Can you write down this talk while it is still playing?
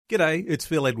G'day, it's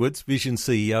Phil Edwards, Vision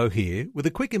CEO here, with a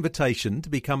quick invitation to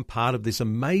become part of this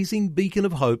amazing beacon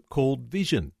of hope called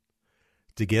Vision.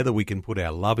 Together we can put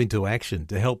our love into action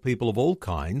to help people of all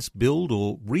kinds build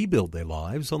or rebuild their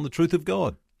lives on the truth of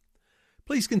God.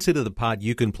 Please consider the part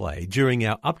you can play during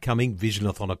our upcoming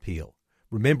Visionathon appeal,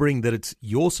 remembering that it's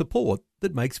your support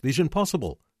that makes Vision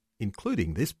possible,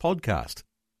 including this podcast.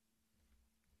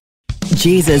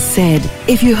 Jesus said,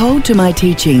 "If you hold to my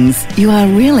teachings, you are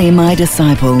really my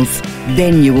disciples.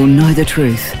 Then you will know the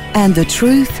truth, and the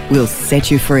truth will set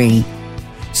you free."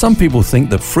 Some people think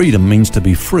that freedom means to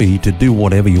be free to do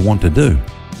whatever you want to do.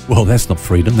 Well, that's not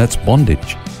freedom, that's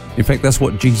bondage. In fact, that's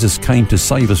what Jesus came to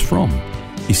save us from.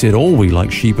 He said, "All we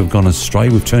like sheep have gone astray,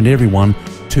 we've turned everyone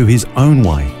to his own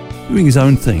way," doing his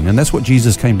own thing, and that's what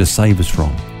Jesus came to save us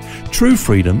from. True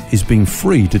freedom is being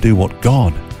free to do what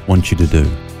God wants you to do.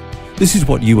 This is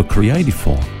what you were created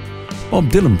for.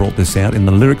 Bob Dylan brought this out in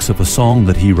the lyrics of a song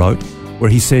that he wrote, where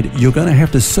he said, "You're going to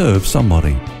have to serve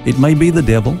somebody. It may be the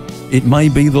devil, it may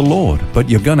be the Lord, but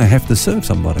you're going to have to serve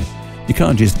somebody. You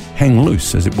can't just hang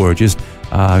loose, as it were, just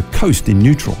coast in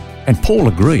neutral." And Paul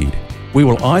agreed. We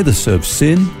will either serve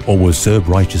sin or we'll serve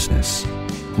righteousness.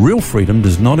 Real freedom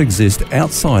does not exist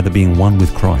outside of being one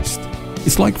with Christ.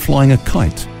 It's like flying a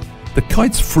kite. The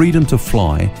kite's freedom to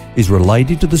fly is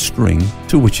related to the string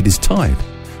to which it is tied.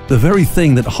 The very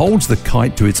thing that holds the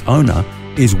kite to its owner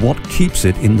is what keeps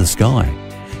it in the sky.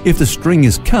 If the string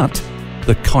is cut,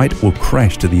 the kite will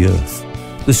crash to the earth.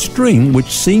 The string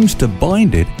which seems to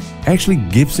bind it actually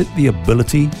gives it the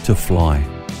ability to fly.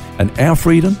 And our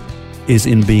freedom is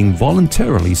in being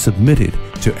voluntarily submitted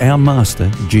to our Master,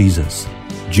 Jesus.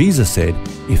 Jesus said,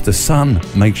 "If the Son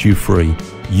makes you free,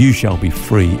 you shall be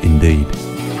free indeed."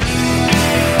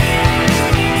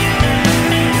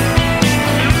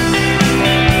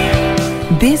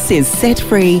 This is Set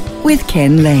Free with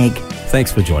Ken Legg.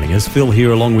 Thanks for joining us. Phil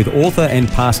here along with author and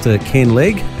pastor Ken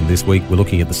Legg, and this week we're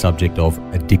looking at the subject of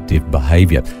addictive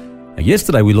behaviour. Now,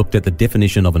 yesterday we looked at the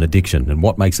definition of an addiction and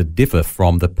what makes it differ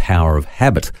from the power of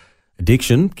habit.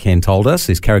 Addiction, Ken told us,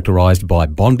 is characterised by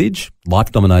bondage,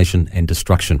 life domination and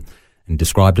destruction, and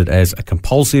described it as a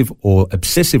compulsive or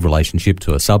obsessive relationship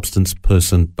to a substance,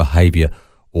 person, behaviour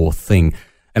or thing.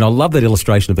 And I love that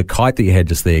illustration of the kite that you had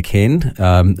just there, Ken.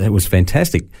 It was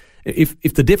fantastic. If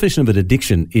the definition of an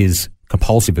addiction is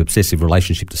compulsive, obsessive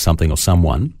relationship to something or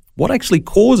someone, what actually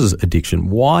causes addiction?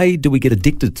 Why do we get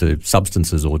addicted to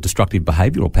substances or destructive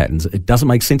behavioural patterns? It doesn't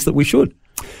make sense that we should.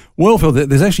 Well, Phil,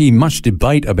 there's actually much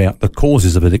debate about the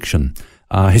causes of addiction.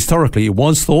 Historically, it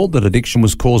was thought that addiction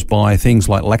was caused by things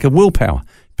like lack of willpower.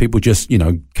 People just,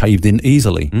 caved in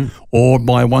easily, or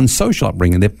by one's social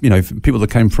upbringing. People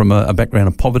that came from a background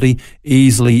of poverty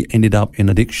easily ended up in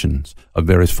addictions of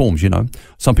various forms.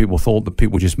 Some people thought that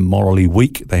people were just morally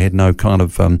weak. They had no kind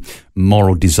of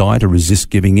moral desire to resist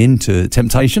giving in to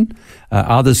temptation.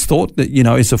 Others thought that,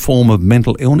 it's a form of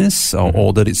mental illness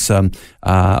or that it's a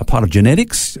part of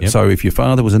genetics. Yep. So if your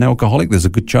father was an alcoholic, there's a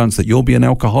good chance that you'll be an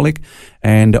alcoholic,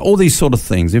 and all these sort of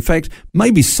things. In fact,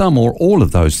 maybe some or all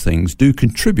of those things do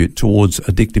contribute towards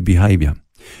addictive behaviour.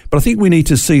 But I think we need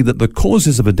to see that the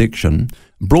causes of addiction,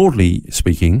 broadly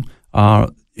speaking, are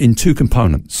in two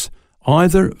components,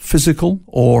 either physical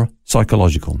or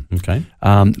psychological. Okay.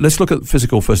 Let's look at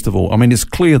physical first of all. I mean, it's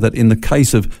clear that in the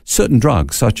case of certain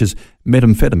drugs, such as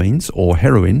methamphetamines or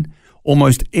heroin,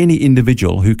 almost any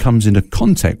individual who comes into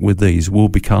contact with these will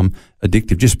become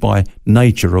addictive just by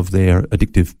nature of their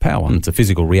addictive power. And it's a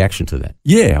physical reaction to that.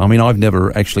 Yeah, I mean, I've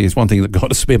never actually, it's one thing that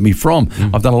God has spared me from.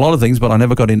 I've done a lot of things, but I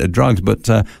never got into drugs. But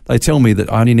they tell me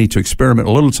that I only need to experiment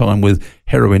a little time with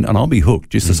heroin and I'll be hooked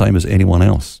just the same as anyone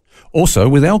else. Also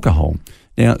with alcohol.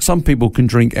 Now, some people can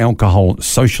drink alcohol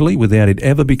socially without it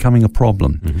ever becoming a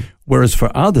problem, whereas for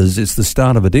others, it's the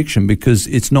start of addiction because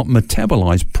it's not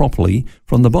metabolized properly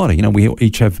from the body. We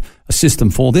each have a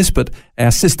system for this, but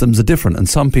our systems are different, and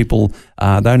some people,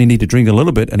 they only need to drink a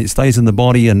little bit and it stays in the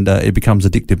body and it becomes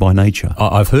addictive by nature.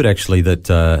 I've heard actually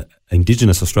that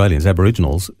Indigenous Australians,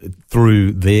 Aboriginals,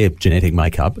 through their genetic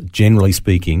makeup, generally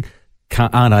speaking,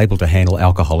 aren't able to handle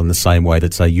alcohol in the same way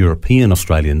that, say, European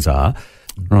Australians are.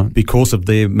 Right. Because of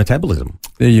their metabolism.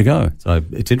 There you go. So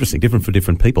it's interesting, different for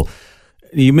different people.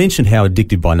 You mentioned how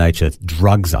addictive by nature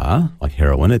drugs are, like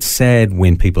heroin. It's sad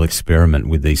when people experiment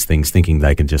with these things thinking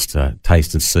they can just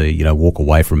taste and see, walk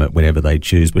away from it whenever they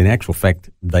choose. But in actual fact,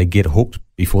 they get hooked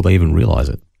before they even realise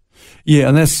it. Yeah,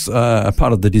 and that's a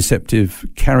part of the deceptive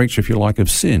character, if you like, of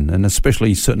sin, and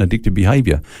especially certain addictive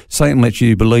behavior. Satan lets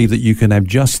you believe that you can have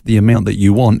just the amount that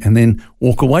you want and then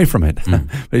walk away from it. But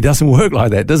it doesn't work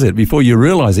like that, does it? Before you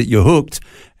realize it, you're hooked,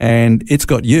 and it's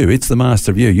got you. It's the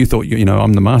master of you. You thought,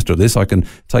 I'm the master of this. I can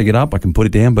take it up, I can put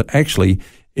it down, but actually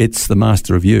it's the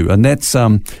master of you. And that's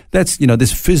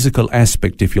this physical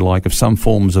aspect, if you like, of some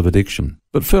forms of addiction.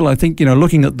 But Phil, I think,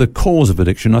 looking at the cause of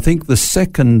addiction, I think the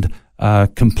second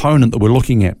component that we're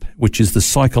looking at, which is the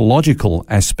psychological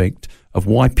aspect of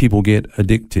why people get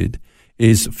addicted,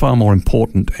 is far more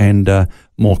important and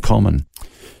more common.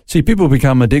 See, people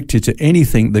become addicted to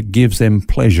anything that gives them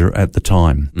pleasure at the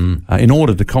time in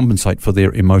order to compensate for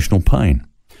their emotional pain.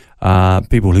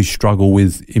 People who struggle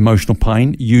with emotional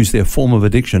pain use their form of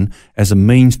addiction as a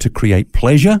means to create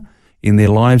pleasure in their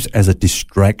lives as a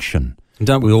distraction.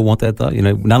 Don't we all want that, though?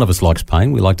 None of us likes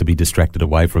pain. We like to be distracted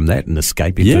away from that and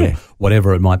escape into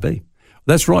whatever it might be.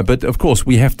 That's right. But, of course,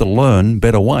 we have to learn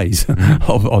better ways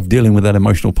of dealing with that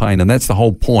emotional pain. And that's the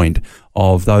whole point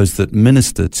of those that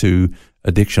minister to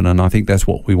addiction. And I think that's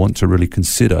what we want to really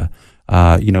consider,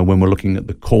 when we're looking at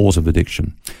the cause of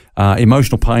addiction.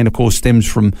 Emotional pain, of course, stems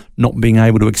from not being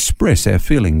able to express our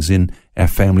feelings in our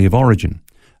family of origin.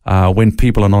 When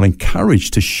people are not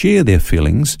encouraged to share their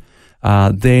feelings,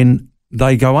 then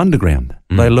they go underground.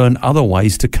 They learn other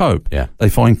ways to cope. Yeah. They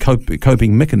find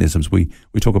coping mechanisms. We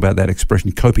talk about that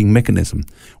expression, coping mechanism,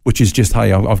 which is just,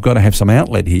 hey, I've got to have some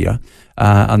outlet here.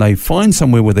 And they find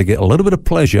somewhere where they get a little bit of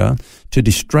pleasure to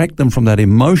distract them from that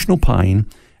emotional pain.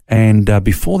 And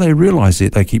before they realize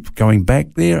it, they keep going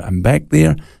back there and back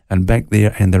there and back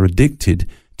there, and they're addicted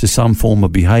to some form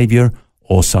of behavior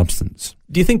or substance.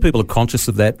 Do you think people are conscious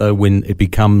of that, though, when it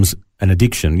becomes an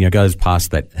addiction, goes past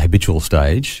that habitual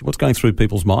stage? What's going through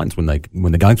people's minds when they're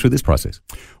going through this process?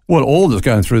 Well, all that's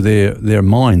going through their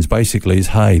minds basically is,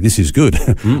 hey, this is good.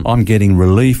 I'm getting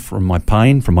relief from my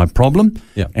pain, from my problem,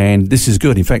 and this is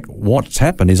good. In fact, what's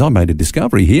happened is I made a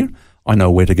discovery here. I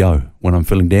know where to go when I'm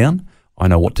feeling down. I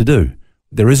know what to do.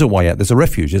 There is a way out. There's a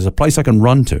refuge. There's a place I can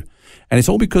run to. And it's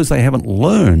all because they haven't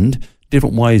learned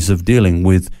different ways of dealing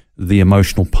with the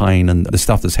emotional pain and the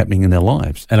stuff that's happening in their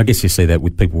lives. And I guess you see that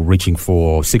with people reaching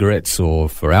for cigarettes or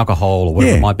for alcohol or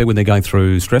whatever it might be when they're going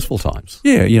through stressful times.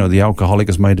 Yeah, the alcoholic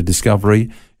has made a discovery.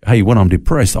 Hey, when I'm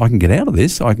depressed, I can get out of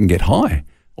this. I can get high.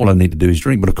 All I need to do is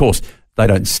drink. But of course, they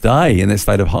don't stay in that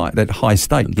state of high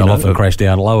state. They'll often crash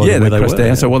down lower than where they crash were.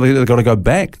 Down. So, they've got to go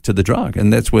back to the drug,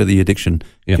 and that's where the addiction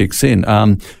kicks in.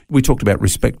 We talked about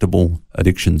respectable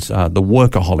addictions. The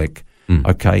workaholic,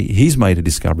 okay, he's made a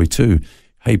discovery too.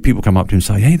 Hey, people come up to him and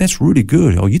say, hey, that's really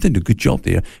good. Oh, you did a good job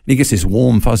there. And he gets this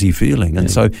warm, fuzzy feeling. And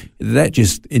so that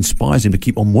just inspires him to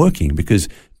keep on working, because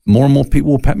more and more people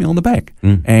will pat me on the back.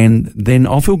 And then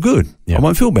I'll feel good. I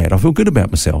won't feel bad. I'll feel good about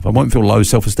myself. I won't feel low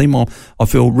self-esteem. I'll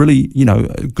feel really,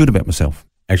 good about myself.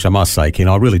 Actually, I must say, Ken,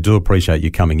 I really do appreciate you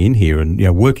coming in here and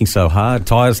working so hard,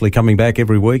 tirelessly coming back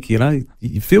every week.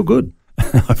 You feel good.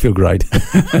 I feel great.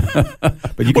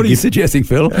 But what are you suggesting,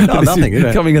 Phil? No, nothing.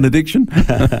 Becoming an addiction?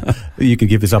 You can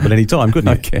give this up at any time,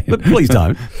 couldn't you? Okay. But please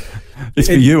don't. It's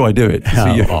for you, I do it.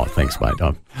 Oh, thanks, mate.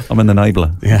 I'm an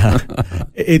enabler. Yeah.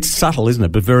 It's subtle, isn't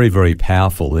it? But very, very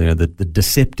powerful. The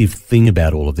deceptive thing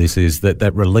about all of this is that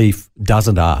relief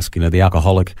doesn't ask. The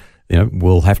alcoholic,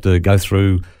 will have to go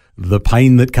through the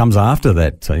pain that comes after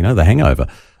that, the hangover.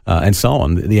 And so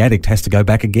on. The addict has to go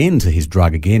back again to his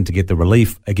drug again to get the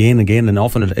relief again, and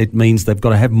often it means they've got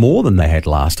to have more than they had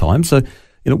last time. So,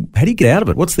 how do you get out of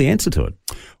it? What's the answer to it?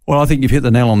 Well, I think you've hit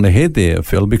the nail on the head there,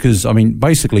 Phil, because,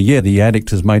 basically, the addict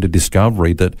has made a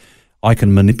discovery that I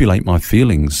can manipulate my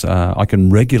feelings, I can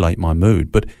regulate my mood.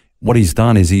 But what he's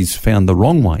done is he's found the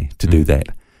wrong way to do that.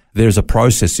 There's a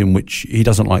process in which he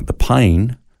doesn't like the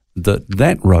pain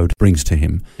that road brings to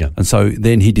him. Yeah. And so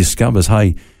then he discovers,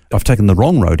 hey, I've taken the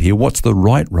wrong road here. What's the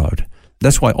right road?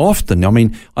 That's why often, I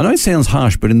know it sounds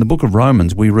harsh, but in the book of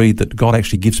Romans, we read that God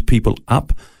actually gives people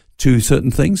up to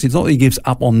certain things. It's not that he gives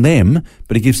up on them,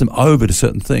 but he gives them over to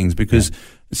certain things, because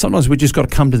sometimes we just got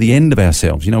to come to the end of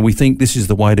ourselves. We think this is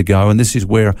the way to go and this is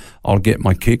where I'll get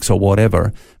my kicks or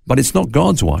whatever, but it's not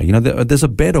God's way. There's a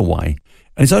better way.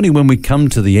 And it's only when we come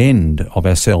to the end of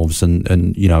ourselves and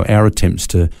our attempts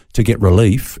to get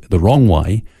relief the wrong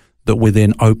way that we're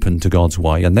then open to God's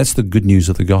way. And that's the good news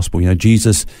of the gospel.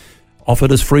 Jesus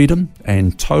offered us freedom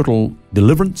and total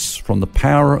deliverance from the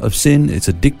power of sin, its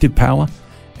addictive power.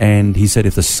 And he said,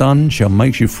 if the Son shall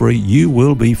make you free, you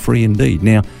will be free indeed.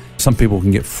 Now, some people can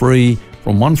get free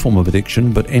from one form of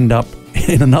addiction, but end up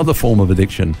in another form of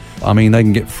addiction. They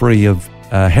can get free of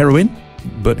heroin,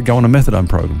 but go on a methadone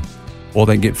program. or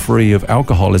they get free of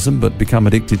alcoholism but become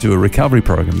addicted to a recovery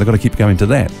program. They've got to keep going to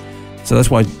that. So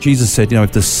that's why Jesus said,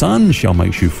 if the Son shall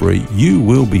make you free, you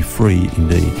will be free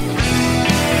indeed.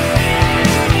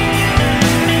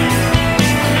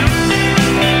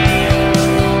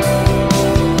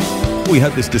 We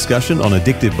hope this discussion on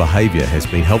addictive behaviour has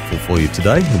been helpful for you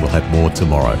today, and we'll have more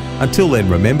tomorrow. Until then,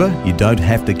 remember, you don't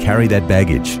have to carry that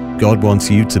baggage. God wants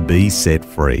you to be set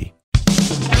free.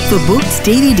 For books,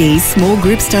 DVDs, small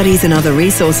group studies and other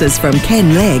resources from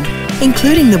Ken Legg,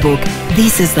 including the book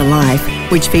This is the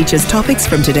Life, which features topics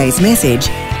from today's message,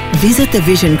 visit the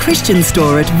Vision Christian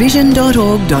store at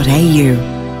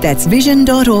vision.org.au. That's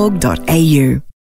vision.org.au.